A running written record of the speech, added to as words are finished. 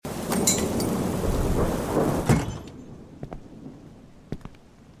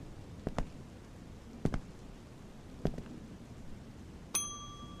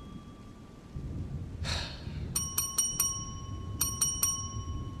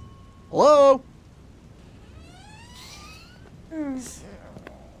Hello?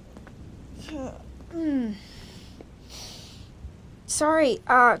 Sorry,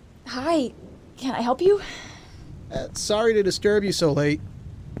 hi. Can I help you? Sorry to disturb you so late.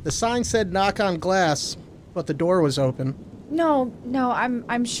 The sign said knock on glass, but the door was open. No,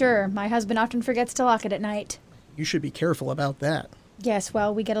 I'm sure. My husband often forgets to lock it at night. You should be careful about that. Yes,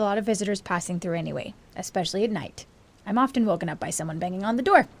 well, we get a lot of visitors passing through anyway, especially at night. I'm often woken up by someone banging on the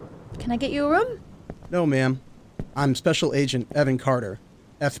door. Can I get you a room? No, ma'am. I'm Special Agent Evan Carter,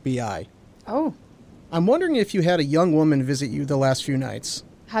 FBI. Oh. I'm wondering if you had a young woman visit you the last few nights.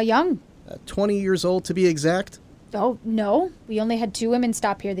 How young? 20 years old to be exact. Oh, no. We only had 2 women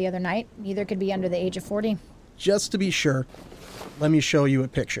stop here the other night. Neither could be under the age of 40. Just to be sure, let me show you a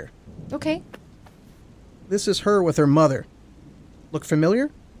picture. Okay. This is her with her mother. Look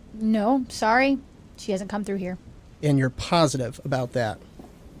familiar? No, sorry. She hasn't come through here. And you're positive about that.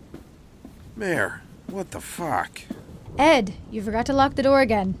 Mayor, what the fuck? Ed, you forgot to lock the door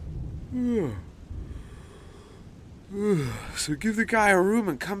again. So give the guy a room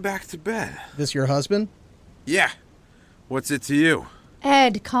and come back to bed. This your husband? Yeah. What's it to you?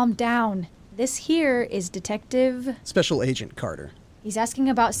 Ed, calm down. This here is Detective... Special Agent Carter. He's asking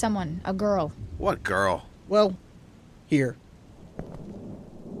about someone, a girl. What girl? Well, here.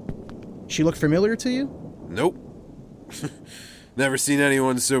 She look familiar to you? Nope. Never seen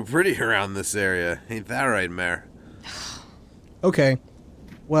anyone so pretty around this area. Ain't that right, Mayor? Okay.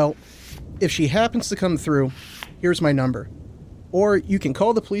 Well, if she happens to come through, here's my number. Or you can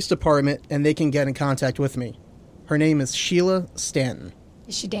call the police department and they can get in contact with me. Her name is Sheila Stanton.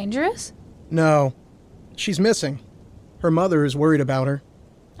 Is she dangerous? No. She's missing. Her mother is worried about her.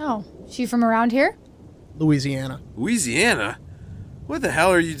 Oh, she from around here? Louisiana. Louisiana? What the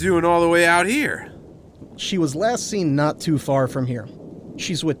hell are you doing all the way out here? She was last seen not too far from here.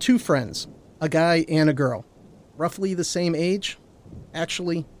 She's with 2 friends, a guy and a girl. Roughly the same age.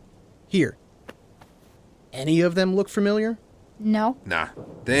 Actually, here. Any of them look familiar? No. Nah,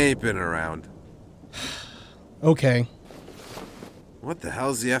 they ain't been around. Okay. What the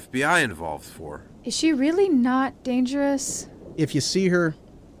hell's the FBI involved for? Is she really not dangerous? If you see her,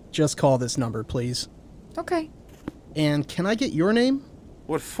 just call this number, please. Okay. And can I get your name?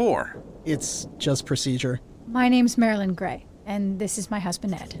 What for? It's just procedure. My name's Marilyn Gray, and this is my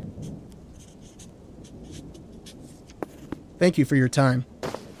husband, Ed. Thank you for your time.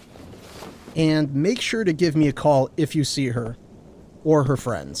 And make sure to give me a call if you see her, or her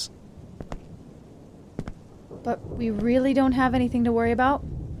friends. But we really don't have anything to worry about?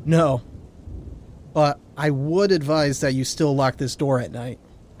 No. But I would advise that you still lock this door at night.